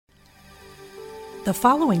The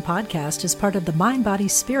following podcast is part of the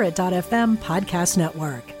MindBodySpirit.fm podcast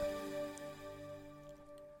network.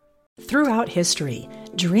 Throughout history,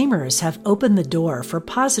 dreamers have opened the door for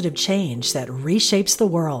positive change that reshapes the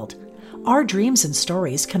world. Our dreams and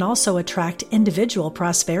stories can also attract individual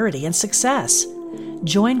prosperity and success.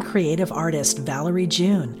 Join creative artist Valerie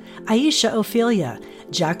June, Aisha Ophelia,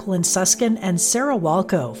 Jacqueline Suskin, and Sarah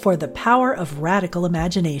Walco for The Power of Radical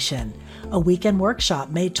Imagination, a weekend workshop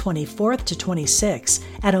May 24th to 26th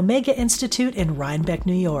at Omega Institute in Rhinebeck,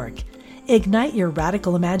 New York. Ignite your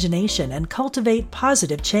radical imagination and cultivate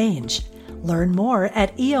positive change. Learn more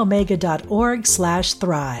at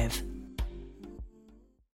eomega.org/thrive.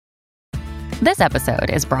 This episode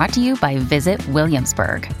is brought to you by Visit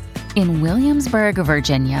Williamsburg. In Williamsburg,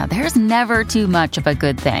 Virginia, there's never too much of a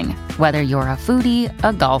good thing. Whether you're a foodie,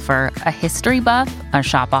 a golfer, a history buff, a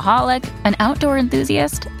shopaholic, an outdoor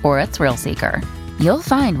enthusiast, or a thrill seeker, you'll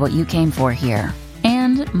find what you came for here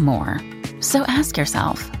and more. So ask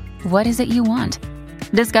yourself, what is it you want?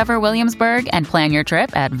 Discover Williamsburg and plan your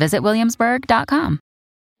trip at visitwilliamsburg.com.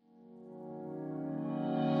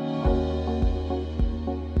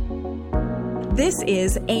 This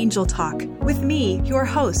is Angel Talk with me, your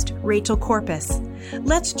host, Rachel Corpus.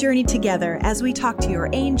 Let's journey together as we talk to your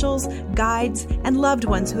angels, guides, and loved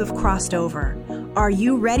ones who have crossed over. Are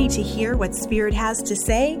you ready to hear what Spirit has to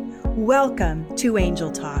say? Welcome to Angel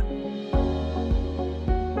Talk.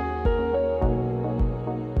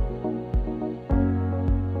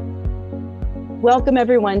 Welcome,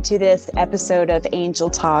 everyone, to this episode of Angel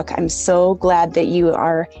Talk. I'm so glad that you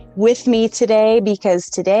are with me today, because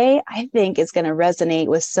today I think is going to resonate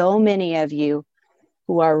with so many of you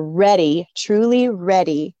who are ready, truly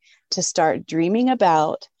ready to start dreaming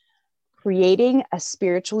about creating a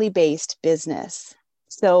spiritually based business.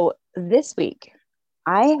 So this week,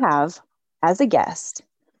 I have as a guest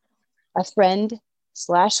a friend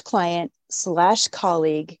 / client /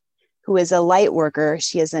 colleague who is a light worker.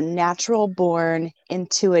 She is a natural born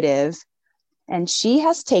intuitive, and she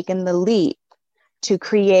has taken the leap to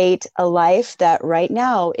create a life that right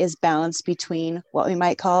now is balanced between what we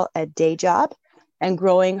might call a day job and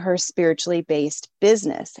growing her spiritually based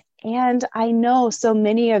business. And I know so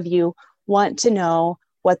many of you want to know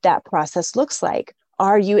what that process looks like.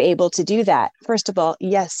 Are you able to do that? First of all,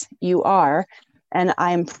 yes, you are. And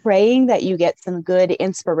I'm praying that you get some good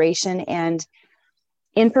inspiration and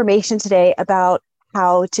information today about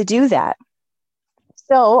how to do that.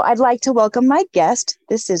 So I'd like to welcome my guest.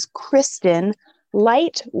 This is Kristen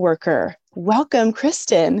Lightworker. Welcome,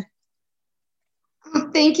 Kristen.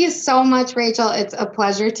 Thank you so much, Rachel. It's a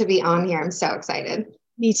pleasure to be on here. I'm so excited.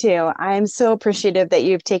 Me too. I'm so appreciative that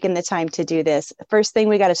you've taken the time to do this. First thing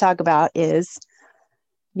we got to talk about is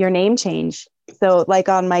your name change. So like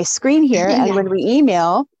on my screen here, and when we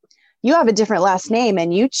email, you have a different last name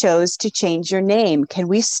and you chose to change your name. Can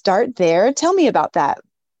we start there? Tell me about that.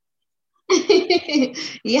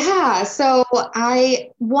 Yeah. So I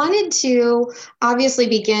wanted to obviously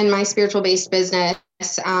begin my spiritual based business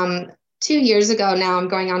 2 years ago now. I'm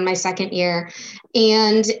going on my second year.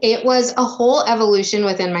 And it was a whole evolution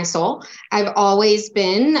within my soul. I've always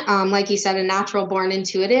been, like you said, a natural born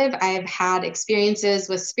intuitive. I've had experiences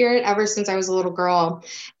with spirit ever since I was a little girl.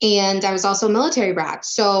 And I was also a military brat.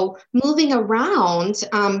 So moving around,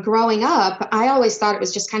 growing up, I always thought it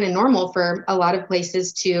was just kind of normal for a lot of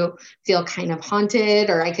places to feel kind of haunted,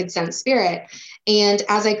 or I could sense spirit. And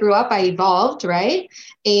as I grew up, I evolved, right?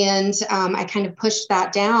 And I kind of pushed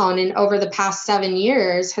that down. And over the past 7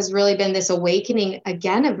 years has really been this awakening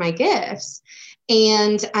again of my gifts.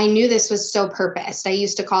 And I knew this was so purposed. I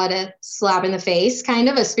used to call it a slap in the face, kind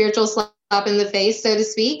of a spiritual slap in the face, so to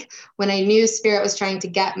speak, when I knew spirit was trying to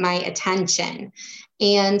get my attention.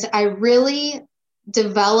 And I really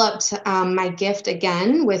developed my gift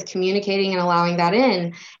again with communicating and allowing that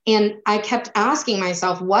in. And I kept asking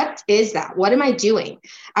myself, what is that? What am I doing?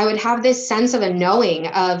 I would have this sense of a knowing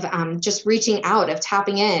of just reaching out, of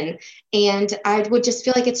tapping in. And I would just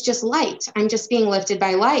feel like it's just light. I'm just being lifted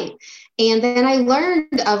by light. And then I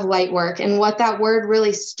learned of light work and what that word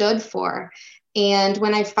really stood for. And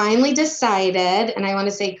when I finally decided, and I want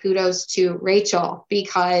to say kudos to Rachel,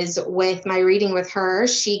 because with my reading with her,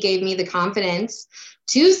 she gave me the confidence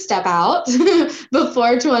to step out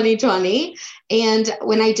before 2020. And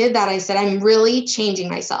when I did that, I said, I'm really changing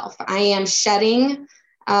myself. I am shedding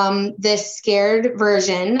this scared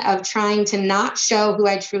version of trying to not show who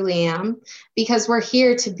I truly am, because we're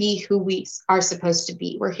here to be who we are supposed to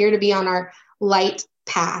be. We're here to be on our light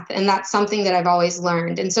path. And that's something that I've always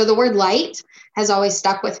learned. And so the word light has always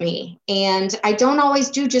stuck with me. And I don't always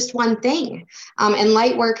do just one thing. And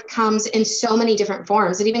light work comes in so many different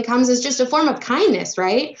forms. It even comes as just a form of kindness,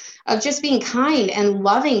 right? Of just being kind and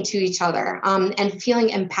loving to each other, and feeling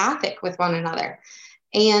empathic with one another.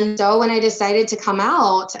 And so when I decided to come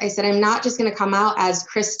out, I said, I'm not just going to come out as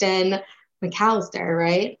Kristen McAllister,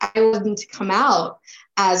 right? I wanted to come out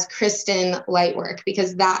as Kristen Lightwork,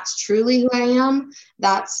 because that's truly who I am.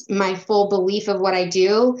 That's my full belief of what I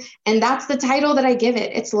do. And that's the title that I give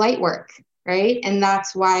it. It's Lightwork, right? And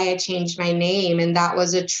that's why I changed my name. And that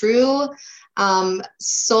was a true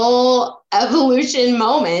soul evolution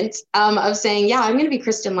moment of saying, yeah, I'm going to be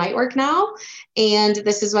Kristen Lightwork now. And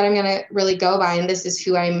this is what I'm going to really go by. And this is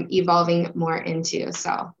who I'm evolving more into.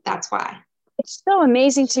 So that's why. It's so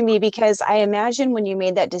amazing to me, because I imagine when you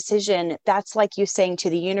made that decision, that's like you saying to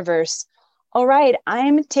the universe, all right,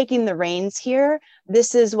 I'm taking the reins here.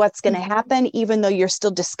 This is what's going to happen, even though you're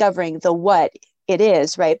still discovering the what it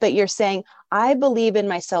is, right? But you're saying, I believe in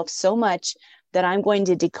myself so much that I'm going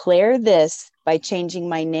to declare this by changing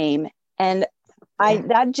my name. And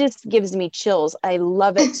that just gives me chills. I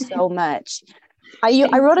love it so much.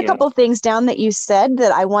 I wrote a couple of things down that you said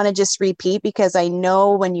that I want to just repeat, because I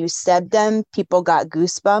know when you said them, people got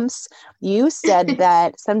goosebumps. You said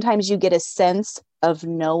that sometimes you get a sense of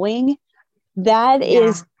knowing. That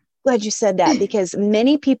is, glad you said that, because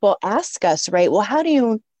many people ask us, right? Well, how do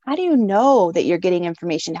you know that you're getting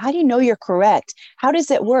information? How do you know you're correct? How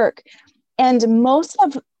does it work? And most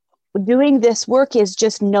of doing this work is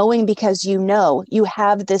just knowing, because you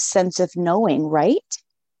have this sense of knowing, right?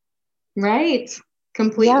 Right.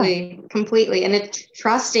 Completely. And it's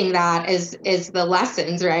trusting that is the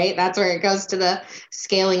lessons, right? That's where it goes to the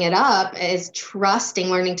scaling it up, is trusting,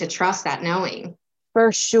 learning to trust that knowing.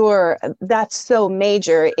 For sure. That's so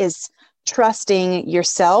major, is trusting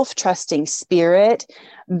yourself, trusting spirit,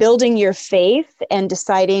 building your faith, and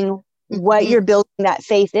deciding what you're building that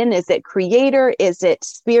faith in. Is it creator? Is it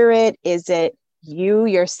spirit? Is it you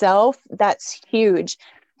yourself? That's huge.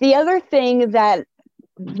 The other thing that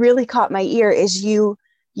really caught my ear is you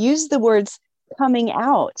use the words coming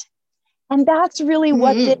out. And that's really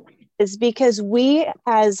what this is, because we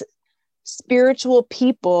as spiritual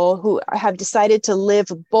people who have decided to live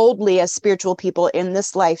boldly as spiritual people in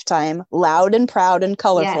this lifetime, loud and proud and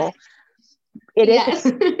colorful, it's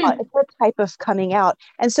a type of coming out.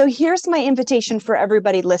 And so here's my invitation for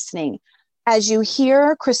everybody listening. As you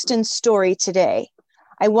hear Kristen's story today,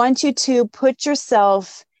 I want you to put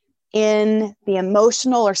yourself in the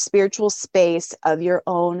emotional or spiritual space of your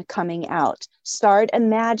own coming out. Start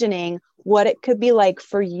imagining what it could be like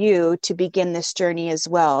for you to begin this journey as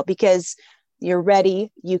well, because you're ready,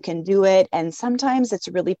 you can do it. And sometimes it's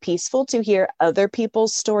really peaceful to hear other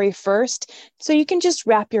people's story first, so you can just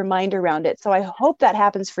wrap your mind around it. So I hope that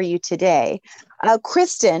happens for you today.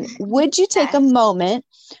 Kristen, would you take a moment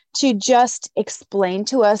to just explain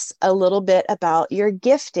to us a little bit about your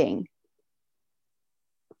gifting?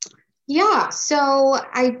 Yeah, so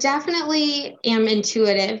I definitely am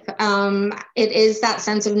intuitive. It is that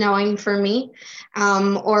sense of knowing for me,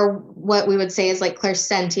 or what we would say is like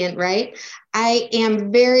clairsentient, right? I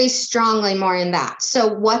am very strongly more in that.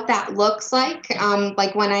 So what that looks like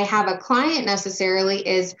when I have a client necessarily,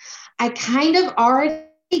 is I kind of already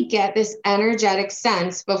get this energetic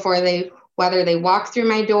sense before whether they walk through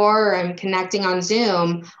my door or I'm connecting on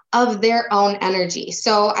Zoom, of their own energy.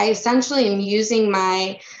 So I essentially am using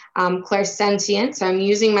my clairsentience. So I'm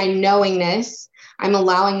using my knowingness. I'm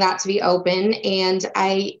allowing that to be open. And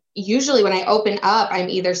I usually, when I open up, I'm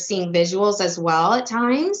either seeing visuals as well at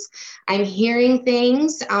times. I'm hearing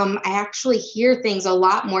things. I actually hear things a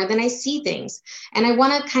lot more than I see things. And I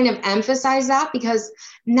want to kind of emphasize that, because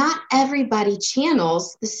not everybody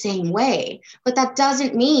channels the same way, but that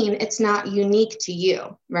doesn't mean it's not unique to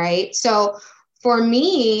you, right? So for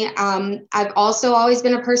me, I've also always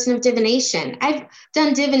been a person of divination. I've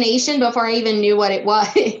done divination before I even knew what it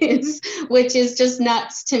was, which is just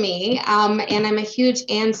nuts to me. And I'm a huge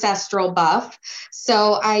ancestral buff.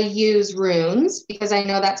 So I use runes because I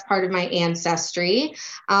know that's part of my ancestry.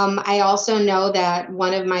 I also know that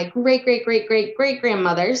one of my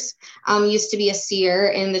great-great-great-great-great-grandmothers used to be a seer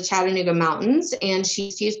in the Chattanooga Mountains, and she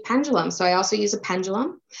used to use pendulum. So I also use a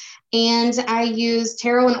pendulum. And I use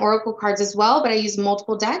tarot and oracle cards as well, but I use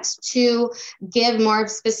multiple decks to give more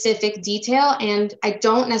specific detail. And I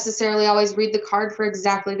don't necessarily always read the card for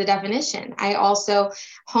exactly the definition. I also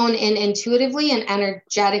hone in intuitively and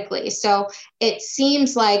energetically. So it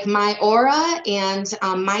seems like my aura and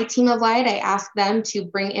my team of light, I ask them to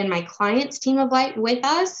bring in my client's team of light with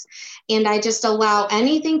us. And I just allow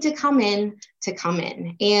anything to come in.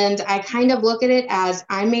 And I kind of look at it as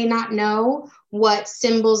I may not know what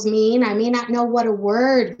symbols mean. I may not know what a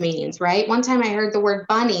word means, right? One time I heard the word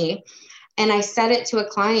bunny and I said it to a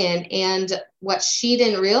client, and what she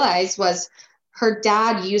didn't realize was her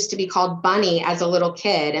dad used to be called Bunny as a little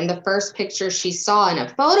kid. And the first picture she saw in a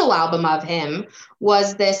photo album of him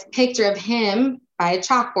was this picture of him by a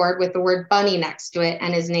chalkboard with the word bunny next to it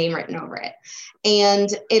and his name written over it. And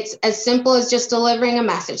it's as simple as just delivering a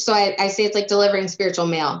message. So I say it's like delivering spiritual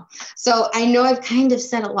mail. So I know I've kind of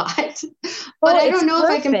said a lot, but I don't know if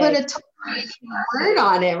I can put a word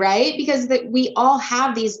on it, right? Because we all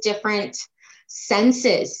have these different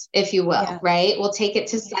senses, if you will, right? We'll take it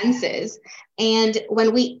to senses. And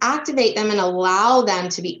when we activate them and allow them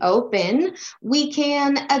to be open, we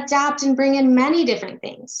can adapt and bring in many different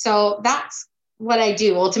things. So that's what I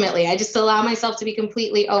do ultimately. I just allow myself to be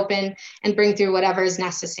completely open and bring through whatever is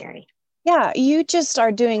necessary. Yeah, you just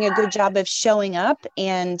are doing a good job of showing up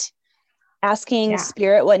and asking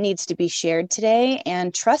spirit what needs to be shared today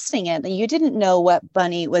and trusting it. You didn't know what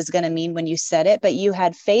bunny was going to mean when you said it, but you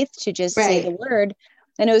had faith to just say the word,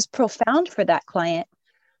 and it was profound for that client.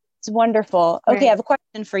 It's wonderful. Okay, I have a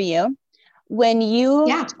question for you. When you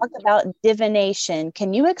talk about divination,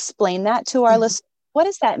 can you explain that to our listeners? What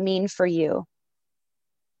does that mean for you?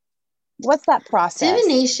 What's that process?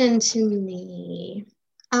 Divination to me.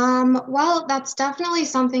 Well, that's definitely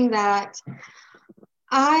something that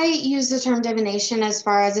I use the term divination as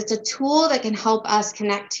far as it's a tool that can help us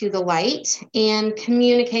connect to the light and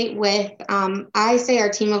communicate with, I say our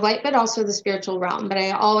team of light, but also the spiritual realm. But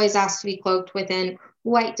I always ask to be cloaked within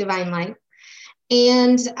white divine light.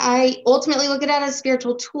 And I ultimately look at it as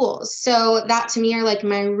spiritual tools. So that to me are like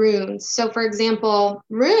my runes. So for example,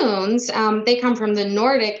 runes, they come from the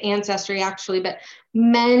Nordic ancestry actually, but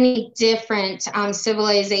many different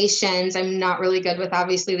civilizations, I'm not really good with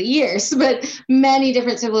obviously the years, but many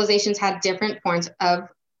different civilizations had different forms of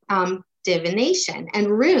divination. And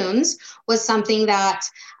runes was something that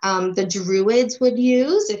the Druids would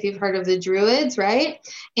use, if you've heard of the Druids, right?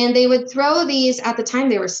 And they would throw these, at the time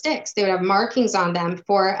they were sticks, they would have markings on them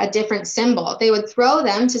for a different symbol. They would throw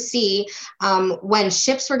them to see when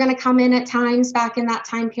ships were going to come in at times back in that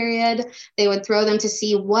time period. They would throw them to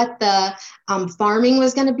see what the farming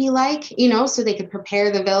was going to be like, you know, so they could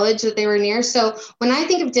prepare the village that they were near. So when I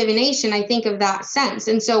think of divination, I think of that sense.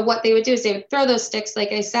 And so what they would do is they would throw those sticks,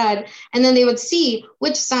 like I said, and then they would see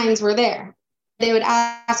which signs were there. They would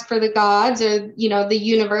ask for the gods or, you know, the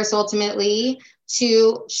universe ultimately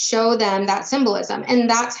to show them that symbolism. And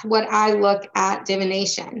that's what I look at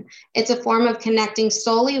divination. It's a form of connecting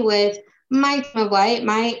solely with my team of light,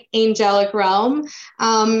 my angelic realm,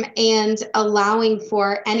 and allowing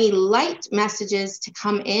for any light messages to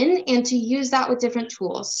come in and to use that with different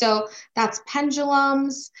tools. So that's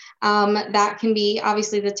pendulums. That can be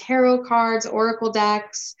obviously the tarot cards, oracle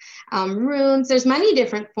decks, runes. There's many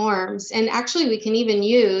different forms. And actually we can even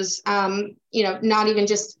use, you know, not even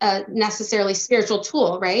just a necessarily spiritual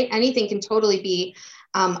tool, right? Anything can totally be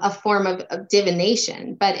a form of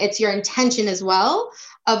divination, but it's your intention as well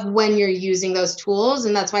of when you're using those tools.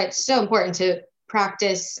 And that's why it's so important to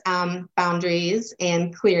practice boundaries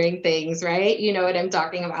and clearing things, right? You know what I'm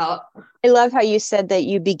talking about. I love how you said that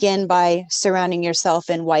you begin by surrounding yourself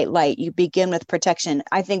in white light. You begin with protection.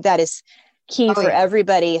 I think that is key for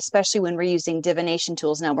everybody, especially when we're using divination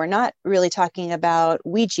tools. Now, we're not really talking about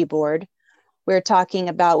Ouija board. We're talking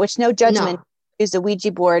about, which no judgment, use a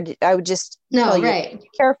Ouija board. I would just tell you, be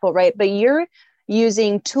careful, right? But you're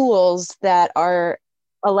using tools that are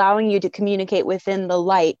allowing you to communicate within the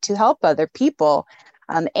light to help other people.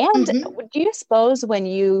 And do you suppose when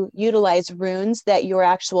you utilize runes that your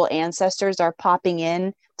actual ancestors are popping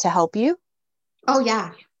in to help you? Oh,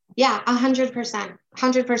 yeah. Yeah, 100%.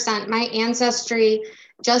 100%. My ancestry,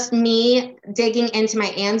 just me digging into my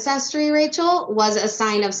ancestry, Rachel, was a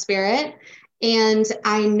sign of spirit. And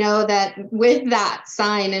I know that with that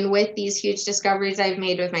sign and with these huge discoveries I've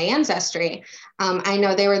made with my ancestry, I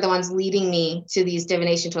know they were the ones leading me to these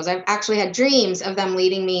divination tools. I've actually had dreams of them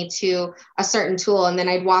leading me to a certain tool, and then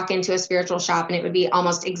I'd walk into a spiritual shop and it would be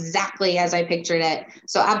almost exactly as I pictured it.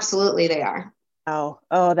 So absolutely they are. Oh,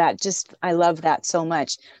 I love that so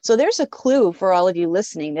much. So there's a clue for all of you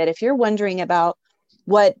listening that if you're wondering about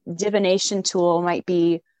what divination tool might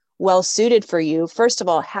be well suited for you, first of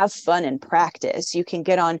all, have fun and practice. You can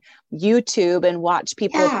get on YouTube and watch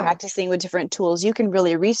people practicing with different tools. You can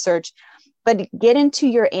really research, but get into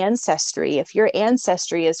your ancestry. If your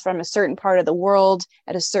ancestry is from a certain part of the world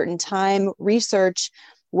at a certain time, research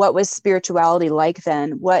what was spirituality like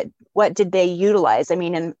then. What did they utilize? I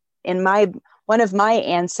mean, in one of my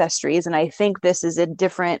ancestries, and I think this is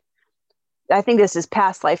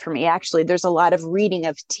past life for me. Actually, there's a lot of reading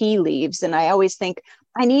of tea leaves. And I always think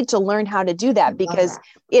I need to learn how to do that because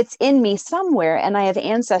it's in me somewhere. And I have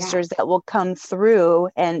ancestors that will come through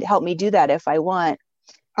and help me do that if I want.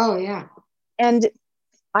 Oh, yeah. And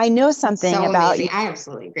I know something about you. I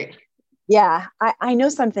absolutely agree. Yeah, I know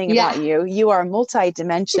something about you. You are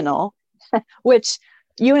multidimensional, which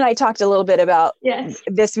you and I talked a little bit about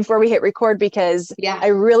this before we hit record, because I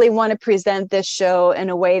really want to present this show in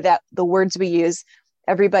a way that the words we use,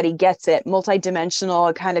 everybody gets it.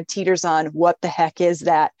 Multidimensional kind of teeters on what the heck is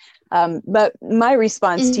that? But my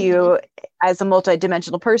response to you as a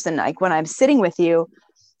multidimensional person, like when I'm sitting with you,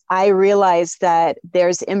 I realize that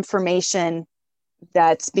there's information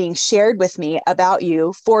that's being shared with me about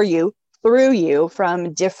you, for you, through you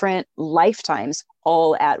from different lifetimes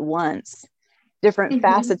all at once. Different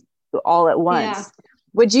facets all at once. Yeah.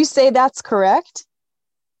 Would you say that's correct?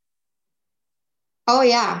 Oh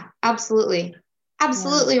yeah, absolutely.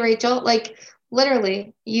 Absolutely, yeah. Rachel. Like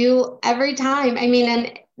literally you every time. I mean,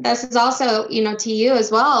 and this is also, to you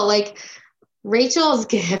as well. Like Rachel's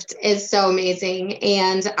gift is so amazing.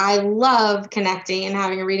 And I love connecting and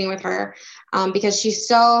having a reading with her because she is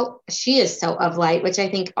so of light, which I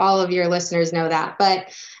think all of your listeners know that.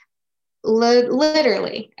 But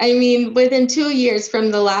literally, I mean, within 2 years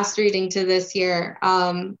from the last reading to this year,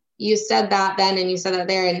 you said that then and you said that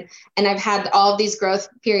there, and I've had all of these growth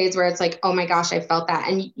periods where it's like, oh my gosh, I felt that.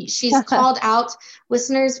 And she's called out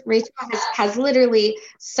listeners. Rachel has literally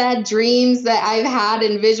said dreams that I've had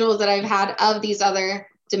and visuals that I've had of these other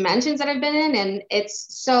dimensions that I've been in, and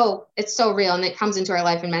it's so real, and it comes into our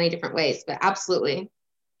life in many different ways. But absolutely.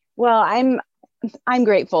 Well, I'm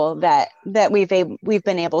grateful that we've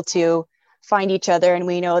been able to find each other, and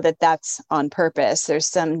we know that that's on purpose.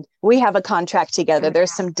 We have a contract together.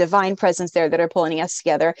 There's some divine presence there that are pulling us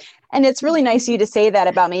together. And it's really nice of you to say that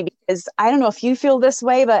about me, because I don't know if you feel this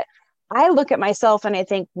way, but I look at myself and I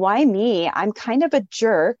think, why me? I'm kind of a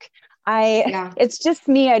jerk. It's just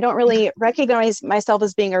me. I don't really recognize myself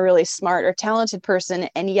as being a really smart or talented person.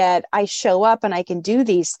 And yet I show up and I can do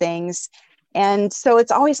these things. And so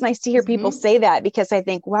it's always nice to hear people say that, because I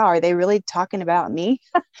think, wow, are they really talking about me?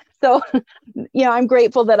 So, I'm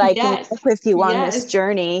grateful that I can walk with you on this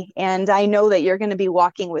journey. And I know that you're going to be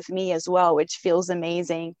walking with me as well, which feels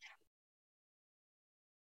amazing.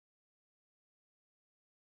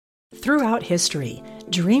 Throughout history,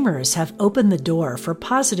 dreamers have opened the door for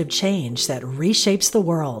positive change that reshapes the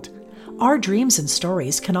world. Our dreams and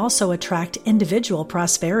stories can also attract individual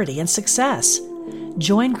prosperity and success.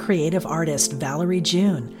 Join creative artist Valerie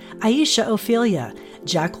June, Aisha Ophelia,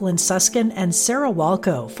 Jacqueline Suskin, and Sarah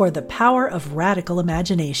Walco for The Power of Radical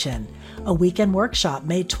Imagination, a weekend workshop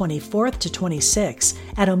May 24th to 26th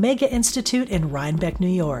at Omega Institute in Rhinebeck, New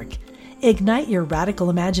York. Ignite your radical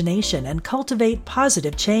imagination and cultivate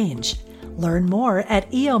positive change. Learn more at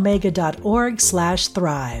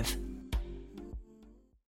eomega.org/thrive.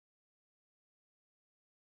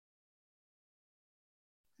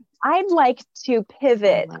 I'd like to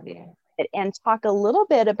pivot and talk a little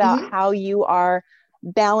bit about how you are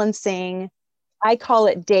balancing, I call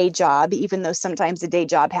it day job, even though sometimes the day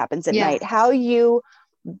job happens at night, how you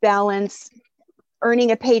balance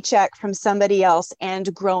earning a paycheck from somebody else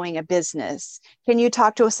and growing a business. Can you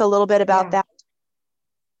talk to us a little bit about that?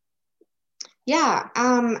 Yeah,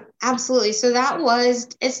 absolutely. So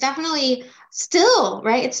it's definitely still,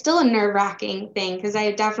 right? It's still a nerve-wracking thing, because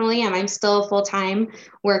I definitely am. I'm still a full-time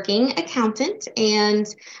working accountant. And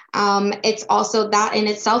it's also, that in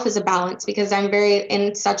itself is a balance, because I'm very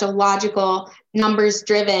in such a logical,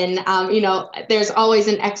 numbers-driven, there's always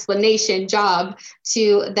an explanation job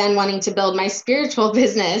to then wanting to build my spiritual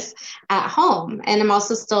business at home. And I'm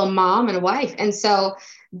also still a mom and a wife. And so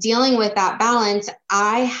dealing with that balance,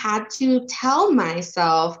 I had to tell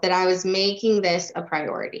myself that I was making this a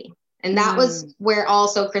priority. And that was where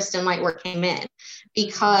also Kristen Lightwork came in,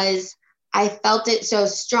 because I felt it so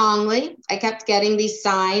strongly. I kept getting these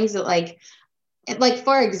signs that like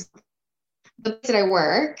for example, the place that I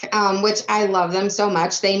work, which I love them so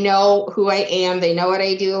much. They know who I am. They know what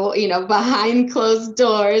I do, behind closed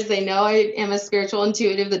doors. They know I am a spiritual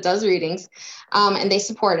intuitive that does readings, and they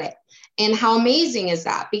support it. And how amazing is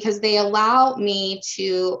that? Because they allow me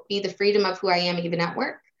to be the freedom of who I am, even at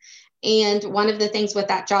work. And one of the things with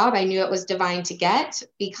that job, I knew it was divine to get,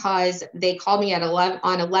 because they called me at 11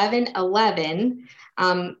 on 11/11,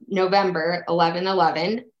 November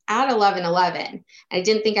 11/11 at 11/11. I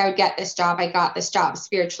didn't think I would get this job. I got this job,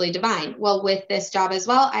 spiritually divine. Well, with this job as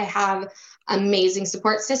well, I have amazing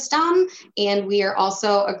support system, and we are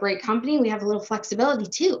also a great company. We have a little flexibility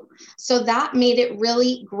too. So that made it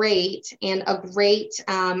really great, and a great,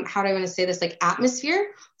 how do I want to say this, like atmosphere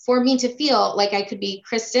for me to feel like I could be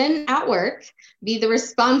Kristen at work, be the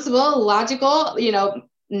responsible, logical,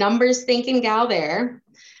 numbers thinking gal there,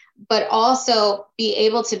 but also be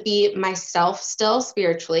able to be myself still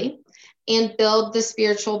spiritually and build the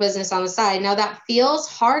spiritual business on the side. Now that feels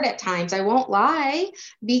hard at times, I won't lie,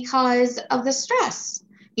 because of the stress.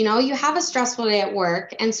 You have a stressful day at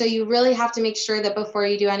work. And so you really have to make sure that before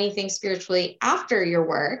you do anything spiritually after your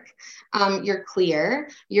work, you're clear,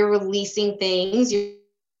 you're releasing things, you're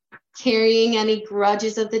carrying any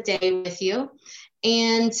grudges of the day with you.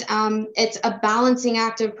 And it's a balancing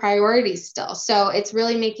act of priorities still. So it's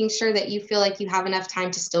really making sure that you feel like you have enough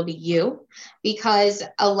time to still be you, because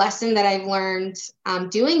a lesson that I've learned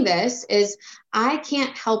doing this is I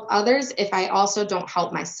can't help others if I also don't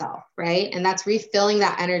help myself, right? And that's refilling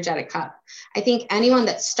that energetic cup. I think anyone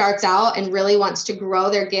that starts out and really wants to grow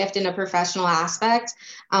their gift in a professional aspect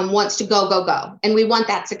wants to go, go, go. And we want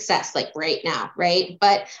that success like right now, right?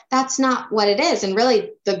 But that's not what it is. And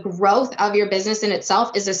really the growth of your business in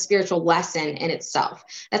itself is a spiritual lesson in itself.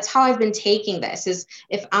 That's how I've been taking this, is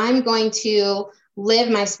if I'm going to live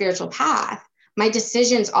my spiritual path, my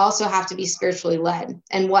decisions also have to be spiritually led,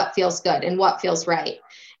 and what feels good and what feels right.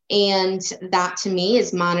 And that to me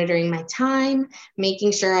is monitoring my time,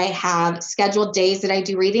 making sure I have scheduled days that I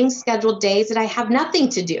do readings, scheduled days that I have nothing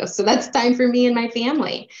to do. So that's time for me and my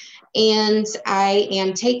family. And I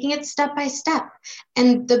am taking it step by step.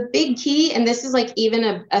 And the big key, and this is like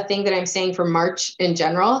even a thing that I'm saying for March in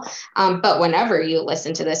general, but whenever you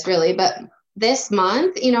listen to this really, but this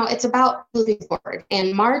month, it's about moving forward.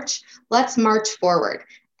 And March, let's march forward.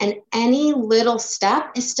 And any little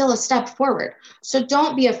step is still a step forward. So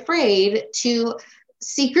don't be afraid to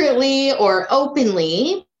secretly or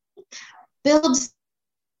openly build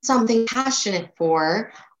something passionate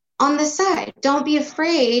for on the side. Don't be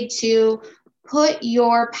afraid to put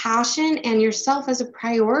your passion and yourself as a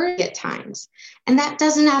priority at times. And that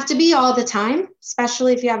doesn't have to be all the time,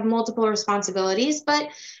 especially if you have multiple responsibilities, but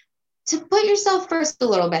to put yourself first a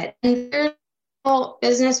little bit. And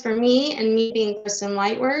business for me, and me being Kristen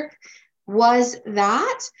Lightwork, was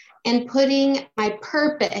that, and putting my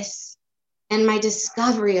purpose and my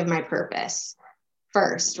discovery of my purpose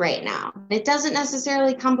first right now. It doesn't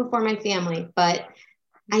necessarily come before my family, but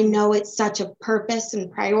I know it's such a purpose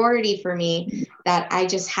and priority for me that I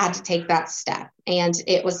just had to take that step. And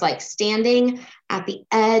it was like standing at the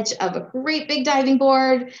edge of a great big diving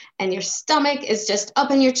board, and your stomach is just up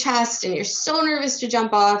in your chest and you're so nervous to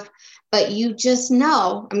jump off. But you just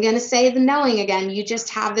know, I'm going to say the knowing again, you just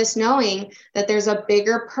have this knowing that there's a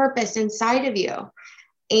bigger purpose inside of you.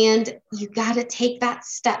 And you got to take that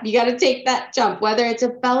step. You got to take that jump, whether it's a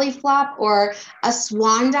belly flop or a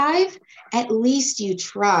swan dive. At least you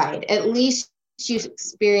tried. At least you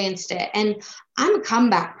experienced it. And I'm a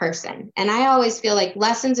comeback person. And I always feel like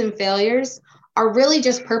lessons and failures are really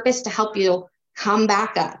just purpose to help you come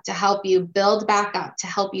back up, to help you build back up, to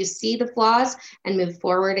help you see the flaws and move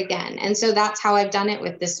forward again. And so that's how I've done it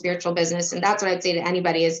with this spiritual business. And that's what I'd say to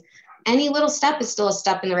anybody is any little step is still a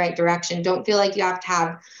step in the right direction. Don't feel like you have to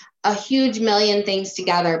have a huge million things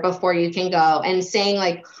together before you can go, and saying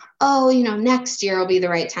like, oh, next year will be the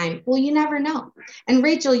right time. Well, you never know. And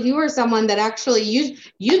Rachel, you were someone that actually,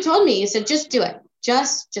 you told me, you said, just do it.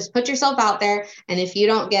 Just put yourself out there. And if you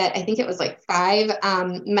don't get, I think it was like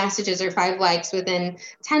 5 messages or 5 likes within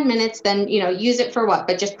 10 minutes, then, use it for what,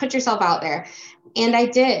 but just put yourself out there. And I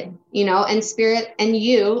did, and Spirit and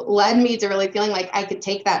you led me to really feeling like I could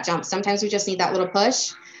take that jump. Sometimes we just need that little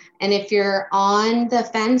push. And if you're on the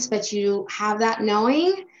fence, but you have that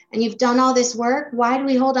knowing and you've done all this work, why do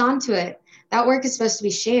we hold on to it? That work is supposed to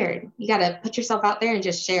be shared. You got to put yourself out there and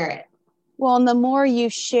just share it. Well, and the more you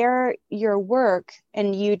share your work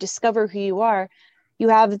and you discover who you are, you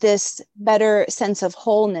have this better sense of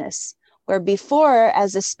wholeness, where before,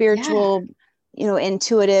 as a spiritual,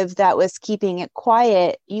 intuitive that was keeping it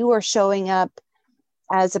quiet, you were showing up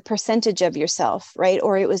as a percentage of yourself, right?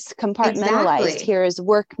 Or it was compartmentalized. Exactly. Here's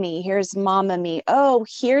work me, here's mama me, oh,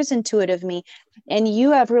 here's intuitive me. And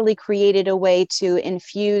you have really created a way to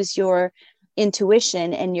infuse your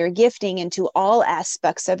intuition and your gifting into all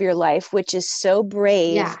aspects of your life, which is so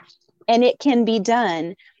brave. Yeah. and it can be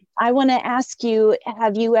done. I want to ask you,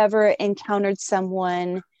 have you ever encountered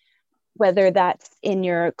someone, whether that's in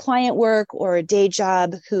your client work or a day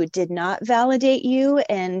job, who did not validate you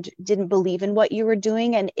and didn't believe in what you were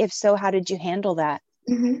doing? And if so, how did you handle that?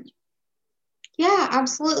 Mm-hmm. Yeah,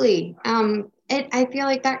 absolutely. I feel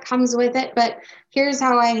like that comes with it, but here's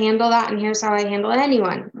how I handle that, and here's how I handle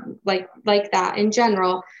anyone like that in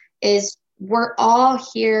general, is we're all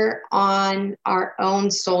here on our own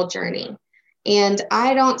soul journey. And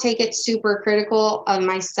I don't take it super critical of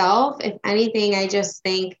myself. If anything, I just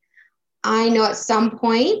think, I know at some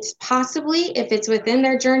point, possibly if it's within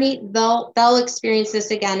their journey, they'll experience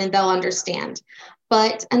this again and they'll understand.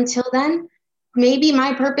 But until then, maybe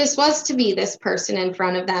my purpose was to be this person in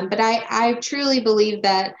front of them. But I truly believe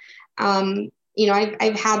that,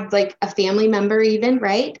 I've had like a family member even,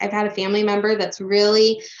 right? I've had a family member that's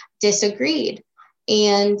really disagreed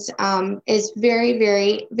and is very,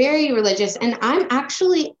 very, very religious. And I'm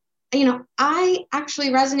actually, I actually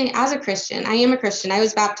resonate as a Christian. I am a Christian. I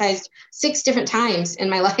was baptized 6 different times in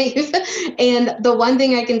my life. And the one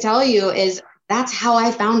thing I can tell you is that's how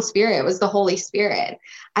I found Spirit. It was the Holy Spirit.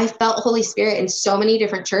 I felt Holy Spirit in so many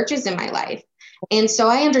different churches in my life. And so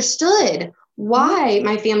I understood why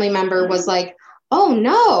my family member was like, oh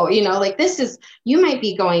no, like you might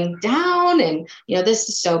be going down and, this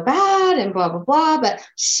is so bad and blah, blah, blah. But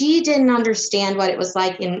she didn't understand what it was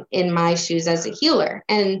like in my shoes as a healer,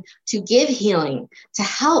 and to give healing, to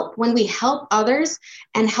help. When we help others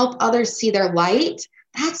and help others see their light,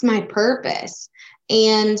 that's my purpose.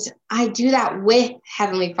 And I do that with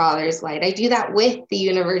Heavenly Father's light. I do that with the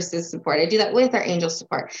universe's support. I do that with our angel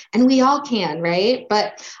support. And we all can, right?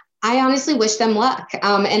 But I honestly wish them luck.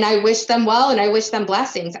 And I wish them well, and I wish them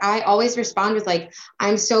blessings. I always respond with like,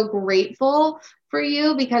 I'm so grateful for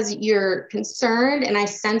you because you're concerned, and I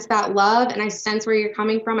sense that love, and I sense where you're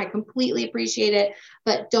coming from. I completely appreciate it,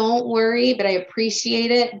 but don't worry, but I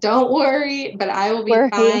appreciate it. Don't worry, but I will be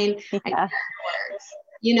fine. Yeah.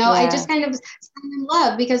 I just kind of send them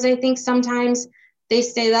love, because I think sometimes they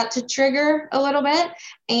say that to trigger a little bit.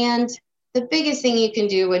 And the biggest thing you can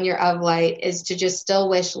do when you're of light is to just still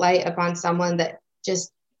wish light upon someone that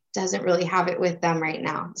just doesn't really have it with them right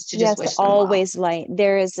now. It's to just wish them always well. Light.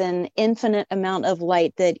 There is an infinite amount of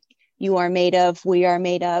light that you are made of, we are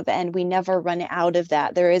made of, and we never run out of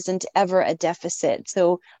that. There isn't ever a deficit.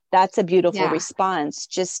 So that's a beautiful response.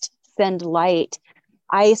 Just send light.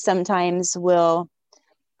 I sometimes will,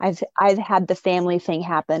 I've had the family thing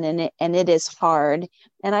happen, and it is hard.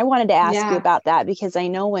 And I wanted to ask you about that, because I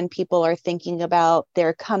know when people are thinking about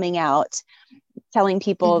their coming out, telling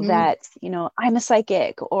people that, I'm a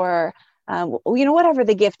psychic, or, whatever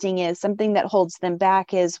the gifting is, something that holds them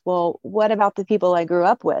back is, well, what about the people I grew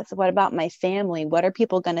up with? What about my family? What are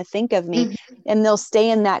people going to think of me? And they'll stay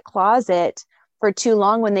in that closet for too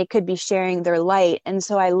long when they could be sharing their light. And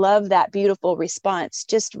so I love that beautiful response.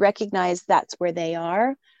 Just recognize that's where they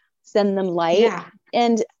are. Send them light. Yeah.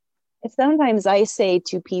 And sometimes I say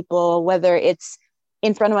to people, whether it's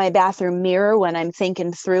in front of my bathroom mirror when I'm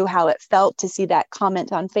thinking through how it felt to see that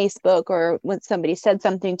comment on Facebook, or when somebody said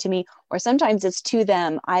something to me, or sometimes it's to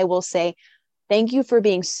them, I will say, thank you for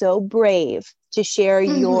being so brave to share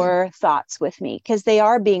your thoughts with me, because they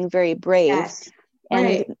are being very brave. Yes.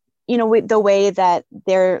 And the way that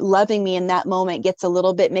they're loving me in that moment gets a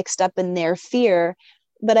little bit mixed up in their fear,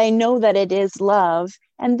 but I know that it is love.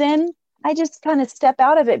 And then I just kind of step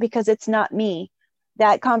out of it, because it's not me.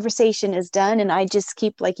 That conversation is done. And I just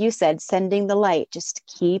keep, like you said, sending the light, just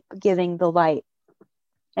keep giving the light.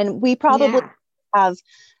 And we probably have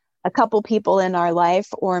a couple people in our life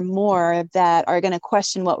or more that are going to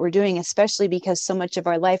question what we're doing, especially because so much of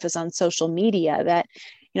our life is on social media that,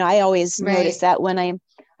 I always notice that when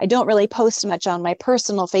I don't really post much on my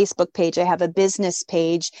personal Facebook page. I have a business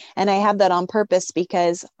page, and I have that on purpose,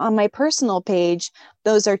 because on my personal page,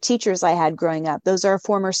 those are teachers I had growing up. Those are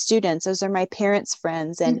former students. Those are my parents'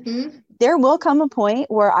 friends. And there will come a point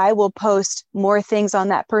where I will post more things on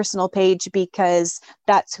that personal page, because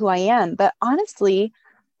that's who I am. But honestly,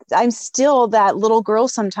 I'm still that little girl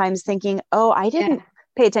sometimes thinking, oh, I didn't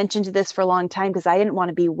pay attention to this for a long time because I didn't want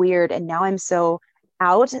to be weird. And now I'm so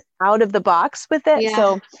out of the box with it. Yeah.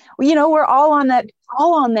 So, we're all on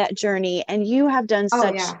that journey, and you have done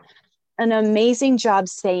such an amazing job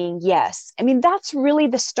saying yes. I mean, that's really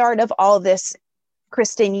the start of all this,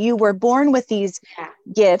 Kristen. You were born with these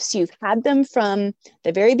gifts. You've had them from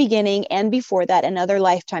the very beginning and before that in other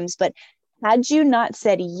lifetimes. But had you not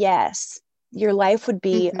said yes, your life would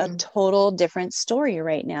be a total different story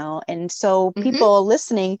right now. And so people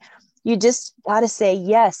listening, you just got to say,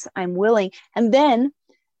 yes, I'm willing. And then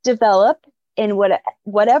develop in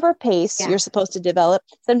whatever pace Yeah. you're supposed to develop.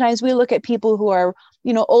 Sometimes we look at people who are,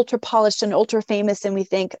 ultra polished and ultra famous, and we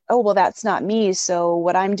think, oh, well, that's not me, so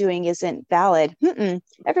what I'm doing isn't valid.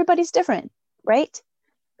 Everybody's different, right?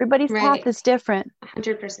 Everybody's path Right. is different.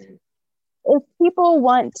 100%. If people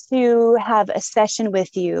want to have a session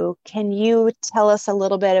with you, can you tell us a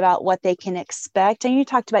little bit about what they can expect? And you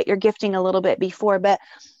talked about your gifting a little bit before, but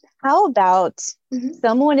how about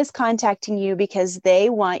someone is contacting you because they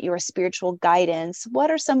want your spiritual guidance? What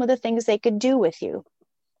are some of the things they could do with you?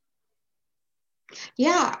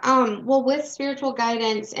 Yeah. Well, with spiritual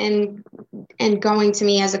guidance and going to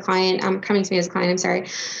me as a client, coming to me as a client, I'm sorry.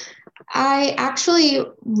 I actually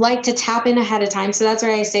like to tap in ahead of time. So that's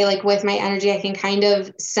where I say, like, with my energy, I can kind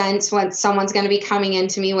of sense what someone's going to be coming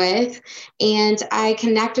into me with. And I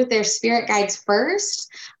connect with their spirit guides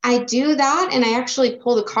first. I do that. And I actually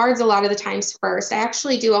pull the cards a lot of the times first. I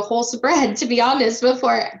actually do a whole spread, to be honest,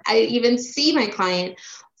 before I even see my client,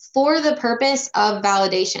 for the purpose of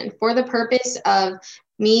validation, for the purpose of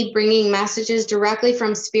me bringing messages directly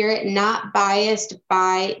from spirit, not biased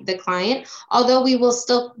by the client. Although we will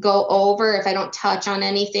still go over, if I don't touch on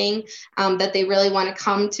anything that they really want to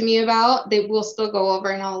come to me about, they will still go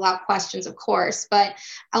over, and I'll allow questions, of course. But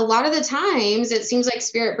a lot of the times it seems like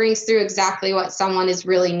spirit brings through exactly what someone is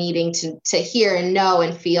really needing to hear and know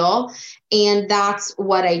and feel. And that's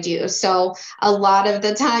what I do. So a lot of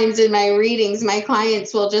the times in my readings, my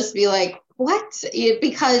clients will just be like, what?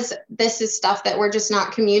 Because this is stuff that we're just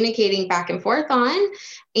not communicating back and forth on.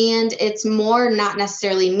 And it's more not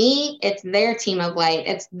necessarily me, it's their team of light,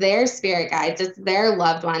 it's their spirit guides, it's their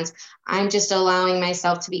loved ones. I'm just allowing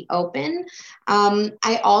myself to be open.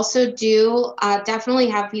 I also do definitely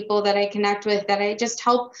have people that I connect with that I just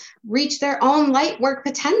help reach their own light work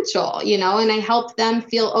potential, and I help them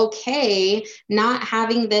feel okay not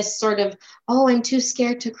having this sort of, oh, I'm too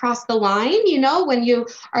scared to cross the line, when you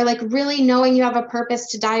are like really knowing you have a purpose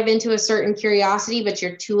to dive into a certain curiosity, but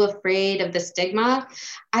you're too afraid of the stigma.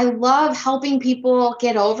 I love helping people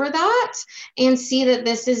get over that and see that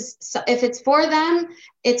this is, if it's for them,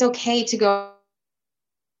 it's okay to go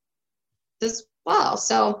as well.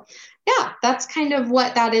 So yeah, that's kind of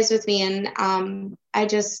what that is with me. And I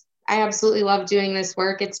absolutely love doing this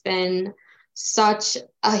work. It's been such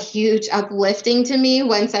a huge uplifting to me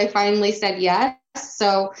once I finally said yes.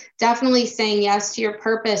 So definitely saying yes to your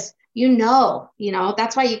purpose,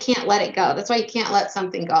 that's why you can't let it go. That's why you can't let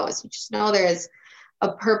something go, is you just know there is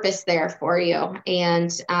a purpose there for you.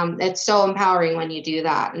 And it's so empowering when you do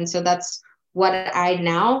that. And so that's what I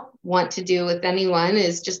now want to do with anyone,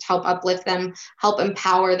 is just help uplift them, help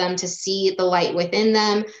empower them to see the light within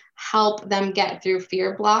them, help them get through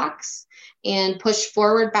fear blocks and push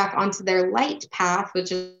forward back onto their light path,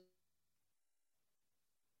 which is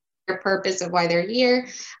their purpose of why they're here,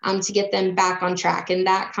 to get them back on track. And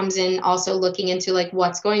that comes in also looking into like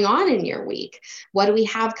what's going on in your week. What do we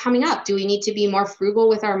have coming up? Do we need to be more frugal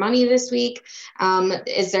with our money this week?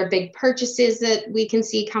 Is there big purchases that we can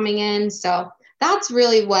see coming in? So that's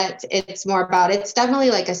really what it's more about. It's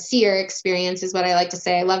definitely like a seer experience, is what I like to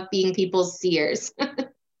say. I love being people's seers.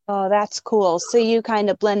 Oh, that's cool. So you kind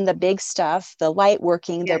of blend the big stuff, the light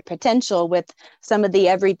working, their potential, with some of the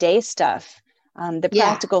everyday stuff, the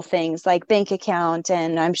practical things like bank account.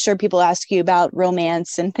 And I'm sure people ask you about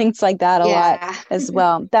romance and things like that a lot as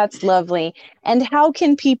well. That's lovely. And how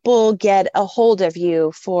can people get a hold of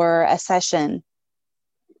you for a session?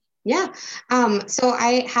 Yeah. So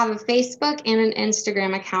I have a Facebook and an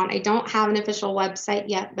Instagram account. I don't have an official website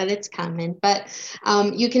yet, but it's coming. But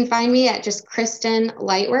you can find me at just Kristen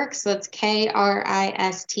Lightwork. So it's Kristen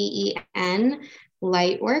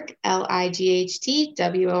Lightwork,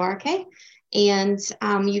 LIGHTWORK. And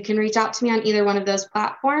you can reach out to me on either one of those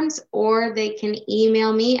platforms, or they can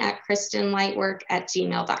email me at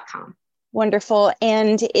kristenlightwork@gmail.com. Wonderful.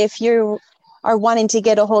 And if you are wanting to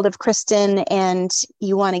get a hold of Kristen and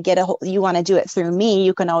you want to do it through me,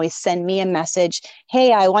 you can always send me a message.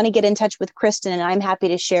 Hey, I want to get in touch with Kristen, and I'm happy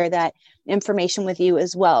to share that information with you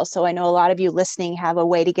as well. So I know a lot of you listening have a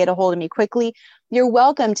way to get a hold of me quickly. You're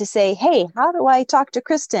welcome to say, hey, how do I talk to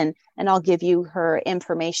Kristen? And I'll give you her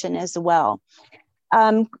information as well.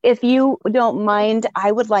 If you don't mind,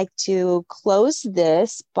 I would like to close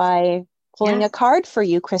this by pulling a card for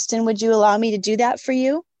you. Kristen, would you allow me to do that for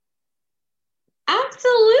you?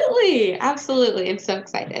 Absolutely. Absolutely. I'm so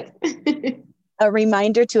excited. A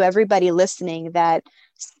reminder to everybody listening that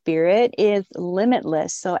spirit is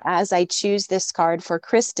limitless. So as I choose this card for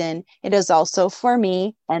Kristen, it is also for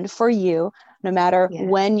me and for you. No matter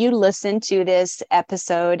when you listen to this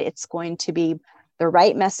episode, it's going to be the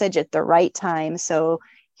right message at the right time. So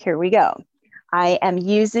here we go. I am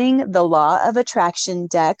using the Law of Attraction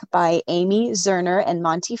deck by Amy Zerner and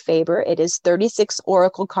Monty Faber. It is 36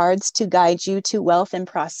 oracle cards to guide you to wealth and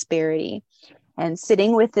prosperity. And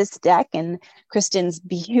sitting with this deck and Kristen's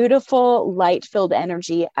beautiful light-filled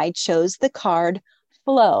energy, I chose the card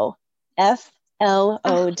Flow, Flow,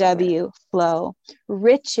 flow.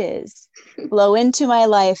 Riches flow into my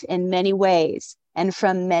life in many ways and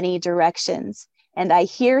from many directions. And I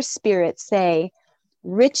hear Spirit say,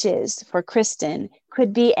 riches for Kristen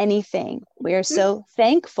could be anything. We are so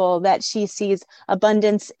thankful that she sees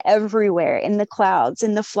abundance everywhere, in the clouds,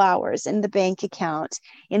 in the flowers, in the bank account,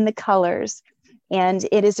 in the colors. And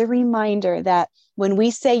it is a reminder that when we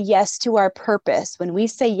say yes to our purpose, when we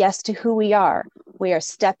say yes to who we are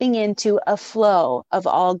stepping into a flow of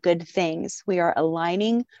all good things. We are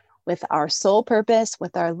aligning with our soul purpose,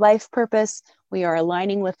 with our life purpose. We are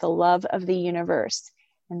aligning with the love of the universe.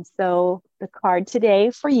 And so the card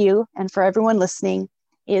today for you and for everyone listening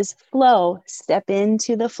is Flow. Step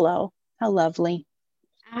into the flow. How lovely.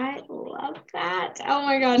 I love that. Oh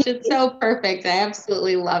my gosh, it's so perfect. I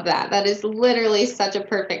absolutely love that. That is literally such a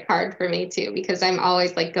perfect card for me too, because I'm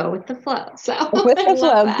always like, go with the flow. So with the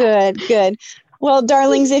flow. Good. Well,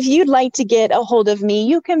 darlings, if you'd like to get a hold of me,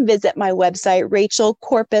 you can visit my website,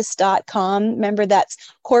 rachelcorpus.com. Remember, that's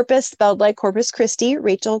Corpus spelled like Corpus Christi,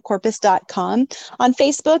 rachelcorpus.com. On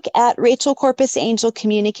Facebook at Rachel Corpus Angel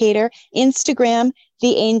Communicator, Instagram,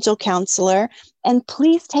 The Angel Counselor. And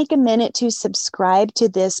please take a minute to subscribe to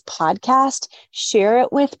this podcast. Share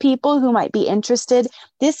it with people who might be interested.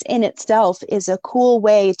 This in itself is a cool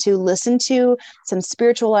way to listen to some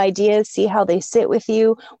spiritual ideas, see how they sit with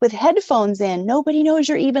you with headphones in. Nobody knows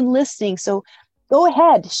you're even listening. So go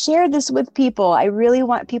ahead, share this with people. I really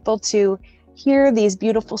want people to hear these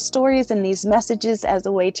beautiful stories and these messages as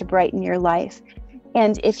a way to brighten your life.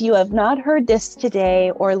 And if you have not heard this today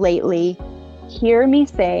or lately, hear me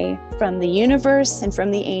say from the universe and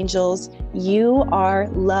from the angels, you are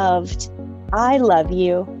loved. I love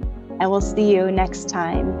you, and we'll see you next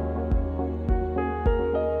time.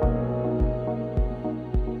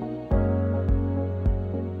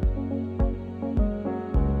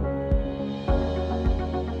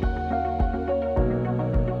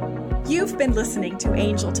 You've been listening to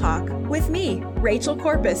Angel Talk with me, Rachel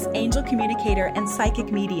Corpus, Angel Communicator and Psychic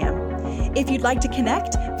Medium. If you'd like to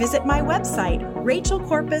connect, visit my website,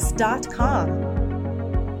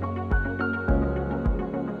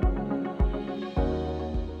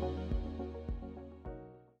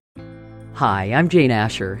 rachelcorpus.com. Hi, I'm Jane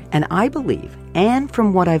Asher, and I believe, and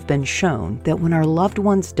from what I've been shown, that when our loved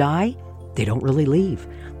ones die, they don't really leave.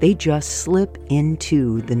 They just slip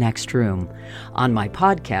into the next room. On my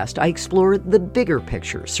podcast, I explore the bigger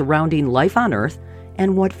picture surrounding life on Earth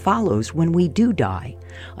and what follows when we do die.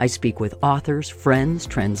 I speak with authors, friends,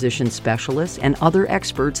 transition specialists, and other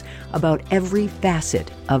experts about every facet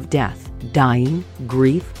of death, dying,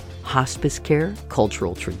 grief, hospice care,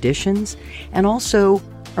 cultural traditions, and also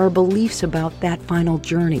our beliefs about that final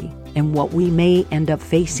journey and what we may end up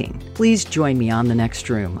facing. Please join me on The Next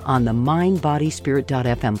Room on the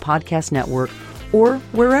MindBodySpirit.fm podcast network or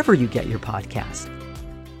wherever you get your podcast.